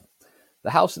The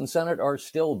House and Senate are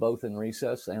still both in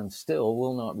recess and still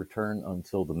will not return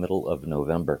until the middle of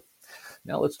November.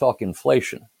 Now let's talk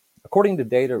inflation. According to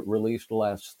data released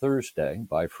last Thursday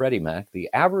by Freddie Mac, the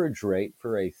average rate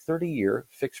for a 30-year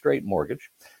fixed-rate mortgage,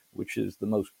 which is the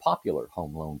most popular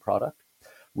home loan product,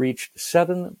 reached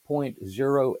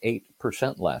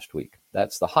 7.08% last week.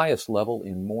 That's the highest level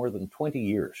in more than 20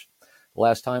 years. The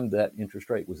last time that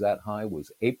interest rate was that high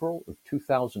was April of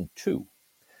 2002.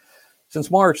 Since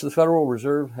March, the Federal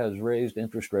Reserve has raised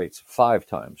interest rates 5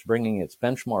 times, bringing its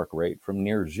benchmark rate from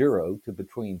near zero to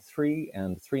between 3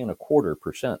 and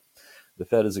 3.25%. The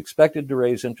Fed is expected to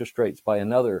raise interest rates by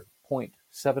another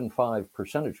 0.75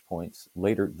 percentage points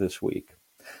later this week.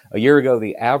 A year ago,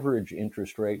 the average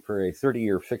interest rate for a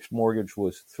 30-year fixed mortgage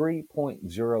was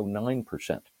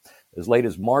 3.09%. As late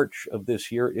as March of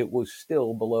this year, it was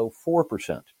still below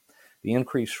 4%. The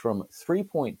increase from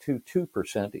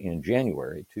 3.22% in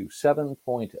January to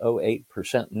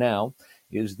 7.08% now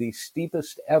is the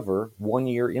steepest ever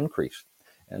one-year increase.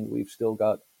 And we've still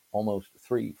got almost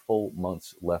 3 full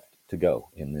months left to go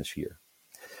in this year.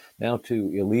 Now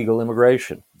to illegal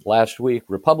immigration. Last week,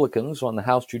 Republicans on the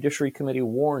House Judiciary Committee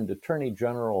warned Attorney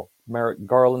General Merrick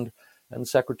Garland and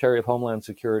Secretary of Homeland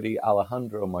Security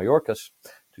Alejandro Mayorkas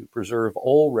to preserve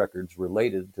all records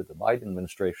related to the Biden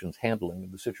administration's handling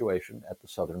of the situation at the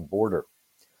southern border.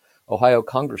 Ohio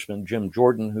Congressman Jim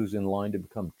Jordan, who's in line to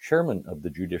become chairman of the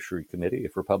Judiciary Committee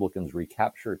if Republicans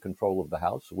recapture control of the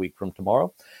House a week from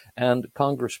tomorrow, and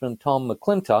Congressman Tom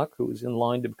McClintock, who is in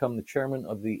line to become the chairman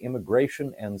of the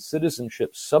Immigration and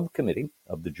Citizenship Subcommittee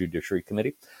of the Judiciary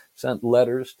Committee, sent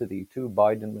letters to the 2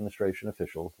 Biden administration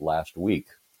officials last week.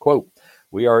 Quote,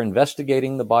 "We are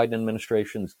investigating the Biden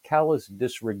administration's callous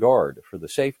disregard for the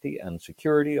safety and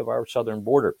security of our southern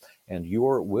border and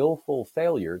your willful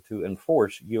failure to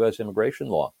enforce U.S. immigration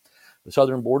law. The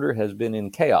southern border has been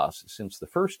in chaos since the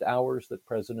first hours that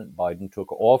President Biden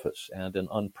took office, and an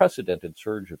unprecedented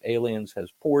surge of aliens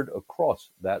has poured across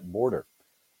that border."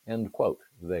 End quote,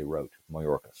 they wrote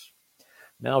Mayorkas.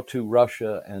 Now to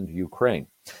Russia and Ukraine.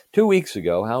 2 weeks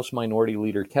ago, House Minority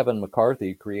Leader Kevin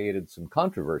McCarthy created some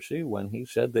controversy when he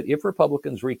said that if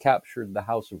Republicans recaptured the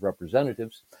House of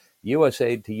Representatives, U.S.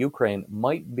 aid to Ukraine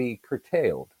might be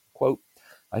curtailed. Quote,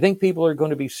 "I think people are going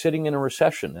to be sitting in a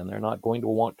recession and they're not going to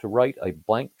want to write a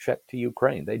blank check to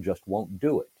Ukraine. They just won't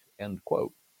do it." End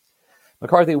quote.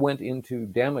 McCarthy went into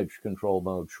damage control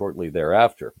mode shortly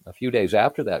thereafter. A few days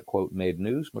after that quote made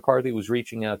news, McCarthy was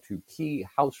reaching out to key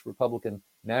House Republican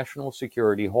national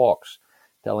security hawks,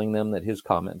 telling them that his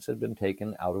comments had been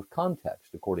taken out of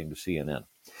context, according to CNN.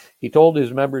 He told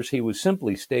his members he was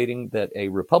simply stating that a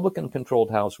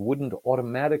Republican-controlled House wouldn't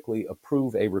automatically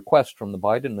approve a request from the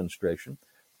Biden administration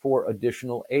for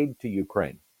additional aid to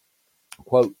Ukraine.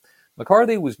 Quote,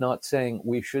 "McCarthy was not saying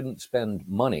we shouldn't spend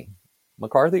money.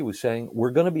 McCarthy was saying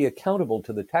we're going to be accountable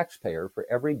to the taxpayer for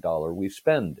every dollar we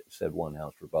spend," said one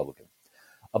House Republican.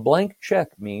 "A blank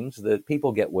check means that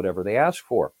people get whatever they ask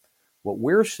for. What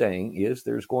we're saying is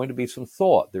there's going to be some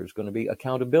thought, there's going to be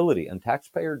accountability, and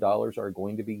taxpayer dollars are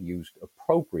going to be used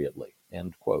appropriately."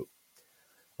 End quote.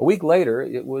 A week later,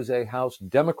 it was a House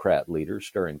Democrat leader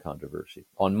stirring controversy.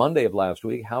 On Monday of last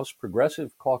week, House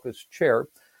Progressive Caucus Chair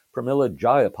Pramila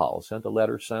Jayapal sent a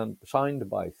letter signed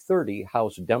by 30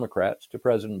 House Democrats to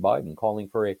President Biden calling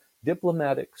for a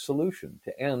diplomatic solution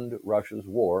to end Russia's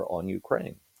war on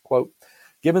Ukraine. Quote,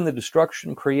 "Given the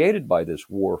destruction created by this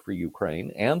war for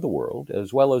Ukraine and the world,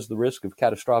 as well as the risk of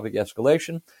catastrophic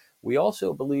escalation, we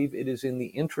also believe it is in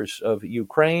the interests of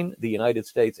Ukraine, the United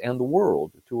States, and the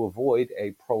world to avoid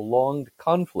a prolonged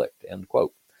conflict." End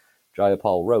quote.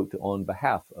 Jayapal wrote on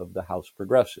behalf of the House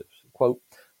Progressives. Quote,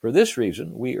 "For this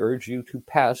reason, we urge you to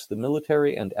pass the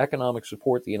military and economic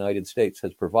support the United States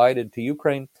has provided to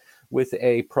Ukraine with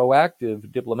a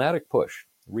proactive diplomatic push,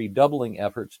 redoubling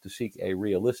efforts to seek a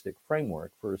realistic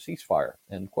framework for a ceasefire."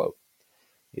 End quote.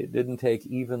 It didn't take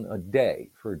even a day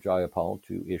for Jayapal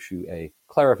to issue a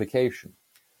clarification.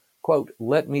 Quote,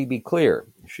 "Let me be clear,"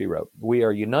 she wrote, "we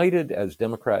are united as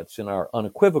Democrats in our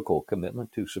unequivocal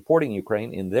commitment to supporting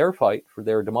Ukraine in their fight for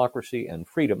their democracy and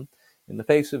freedom in the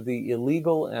face of the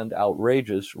illegal and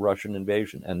outrageous Russian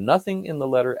invasion, and nothing in the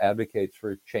letter advocates for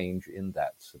a change in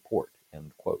that support."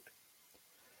 End quote.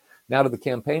 Now to the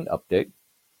campaign update.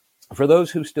 For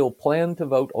those who still plan to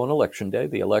vote on Election Day,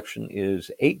 the election is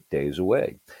 8 days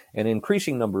away. An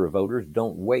increasing number of voters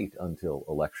don't wait until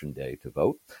Election Day to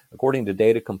vote. According to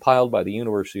data compiled by the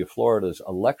University of Florida's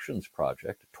Elections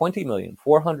Project,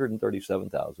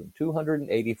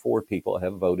 20,437,284 people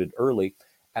have voted early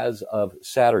as of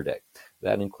Saturday.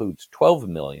 That includes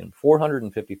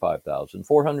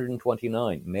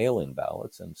 12,455,429 mail-in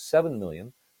ballots and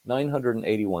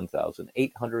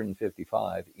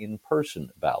 7,981,855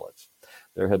 in-person ballots.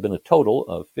 There have been a total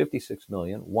of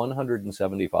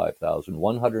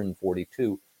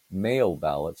 56,175,142 mail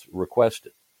ballots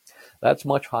requested. That's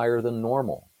much higher than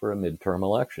normal for a midterm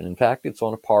election. In fact, it's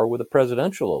on a par with a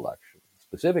presidential election,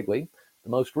 specifically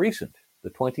the most recent, the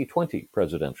 2020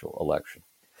 presidential election.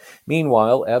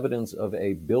 Meanwhile, evidence of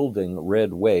a building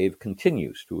red wave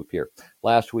continues to appear.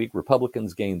 Last week,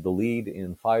 Republicans gained the lead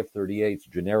in 538's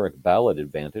generic ballot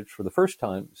advantage for the first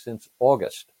time since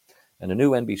August. And a new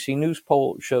NBC News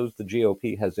poll shows the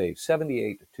GOP has a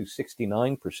 78 to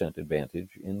 69%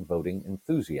 advantage in voting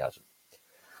enthusiasm.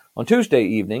 On Tuesday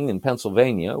evening in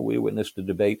Pennsylvania, we witnessed a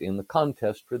debate in the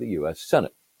contest for the U.S.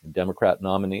 Senate. Democrat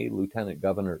nominee Lieutenant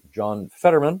Governor John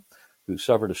Fetterman, who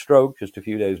suffered a stroke just a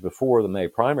few days before the May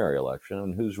primary election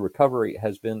and whose recovery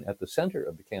has been at the center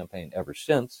of the campaign ever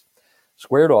since,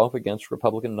 squared off against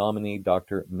Republican nominee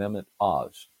Dr. Mehmet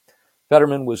Oz.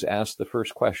 Fetterman was asked the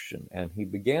first question, and he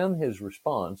began his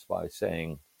response by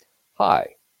saying,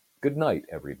 "Hi, good night,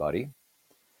 everybody."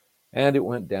 And it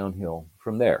went downhill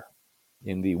from there.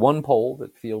 In the one poll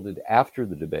that fielded after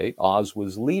the debate, Oz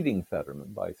was leading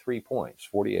Fetterman by 3 points,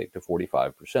 48 to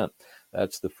 45%.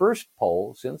 That's the first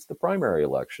poll since the primary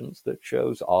elections that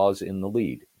shows Oz in the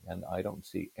lead, and I don't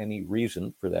see any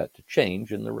reason for that to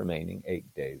change in the remaining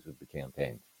 8 days of the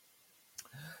campaign.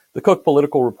 The Cook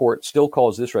Political Report still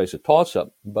calls this race a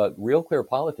toss-up, but Real Clear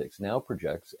Politics now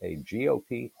projects a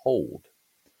GOP hold.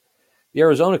 The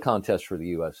Arizona contest for the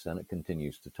U.S. Senate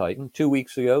continues to tighten. 2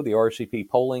 weeks ago, the RCP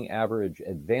polling average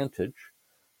advantage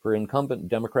for incumbent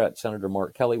Democrat Senator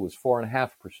Mark Kelly was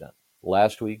 4.5%.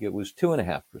 Last week, it was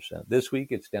 2.5%. This week,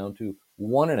 it's down to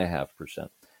 1.5%.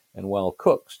 And while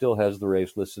Cook still has the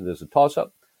race listed as a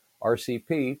toss-up,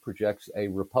 RCP projects a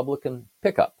Republican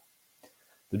pickup.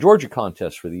 The Georgia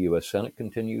contest for the U.S. Senate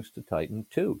continues to tighten,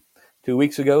 too. 2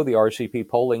 weeks ago, the RCP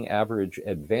polling average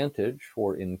advantage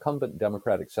for incumbent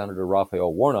Democratic Senator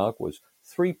Raphael Warnock was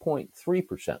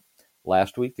 3.3%.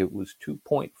 Last week, it was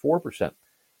 2.4%.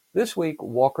 This week,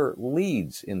 Walker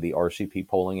leads in the RCP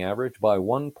polling average by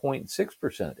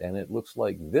 1.6%, and it looks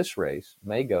like this race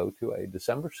may go to a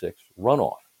December 6th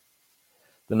runoff.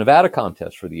 The Nevada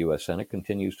contest for the U.S. Senate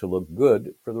continues to look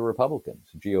good for the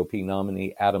Republicans. GOP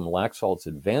nominee Adam Laxalt's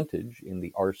advantage in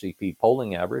the RCP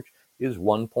polling average is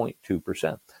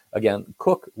 1.2%. Again,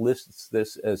 Cook lists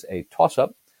this as a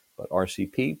toss-up, but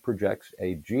RCP projects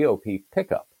a GOP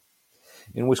pickup.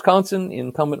 In Wisconsin,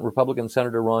 incumbent Republican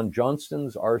Senator Ron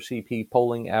Johnston's RCP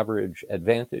polling average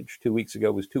advantage 2 weeks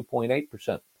ago was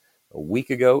 2.8%. A week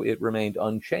ago, it remained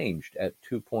unchanged at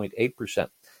 2.8%.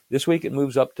 This week, it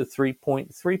moves up to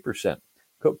 3.3%.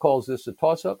 Cook calls this a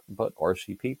toss-up, but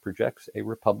RCP projects a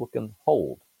Republican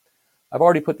hold. I've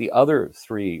already put the other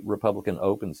 3 Republican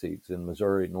open seats in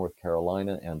Missouri, North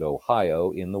Carolina, and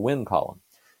Ohio in the win column.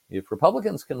 If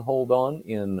Republicans can hold on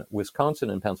in Wisconsin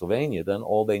and Pennsylvania, then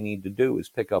all they need to do is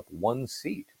pick up 1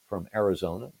 seat from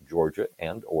Arizona, Georgia,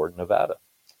 and or Nevada.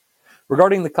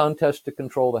 Regarding the contest to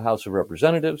control the House of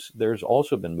Representatives, there's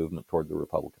also been movement toward the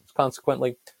Republicans.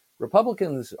 Consequently,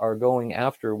 Republicans are going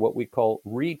after what we call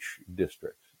reach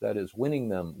districts. That is, winning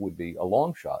them would be a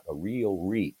long shot, a real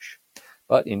reach.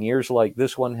 But in years like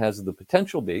this one has the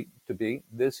potential to be,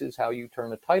 this is how you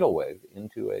turn a tidal wave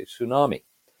into a tsunami.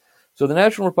 So the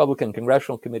National Republican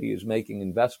Congressional Committee is making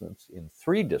investments in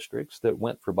 3 districts that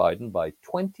went for Biden by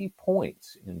 20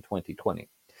 points in 2020.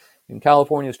 In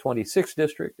California's 26th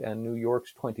district and New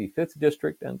York's 25th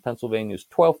district and Pennsylvania's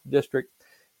 12th district,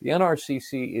 the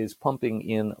NRCC is pumping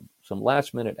in some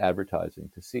last-minute advertising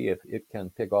to see if it can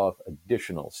pick off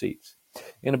additional seats.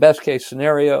 In a best-case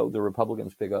scenario, the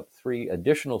Republicans pick up 3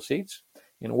 additional seats.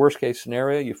 In a worst-case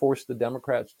scenario, you force the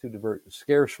Democrats to divert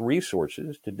scarce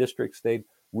resources to districts they'd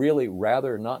really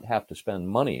rather not have to spend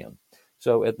money in.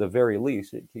 So at the very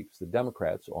least, it keeps the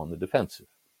Democrats on the defensive.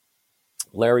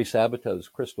 Larry Sabato's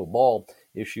crystal ball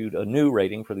issued a new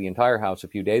rating for the entire House a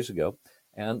few days ago,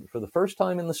 and for the first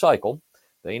time in the cycle,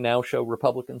 they now show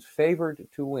Republicans favored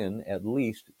to win at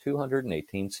least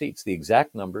 218 seats, the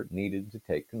exact number needed to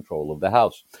take control of the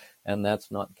House. And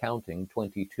that's not counting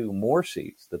 22 more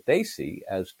seats that they see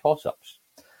as toss-ups.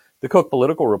 The Cook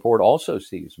Political Report also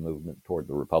sees movement toward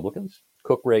the Republicans.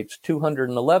 Cook rates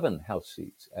 211 House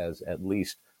seats as at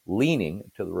least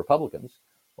leaning to the Republicans,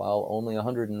 while only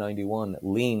 191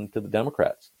 lean to the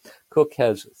Democrats. Cook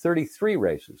has 33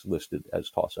 races listed as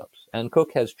toss-ups, and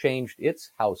Cook has changed its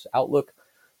House outlook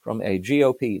from a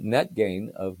GOP net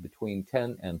gain of between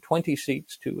 10 and 20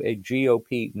 seats to a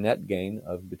GOP net gain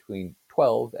of between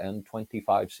 12 and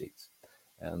 25 seats.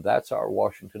 And that's our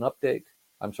Washington update.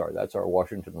 That's our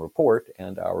Washington report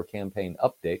and our campaign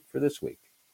update for this week.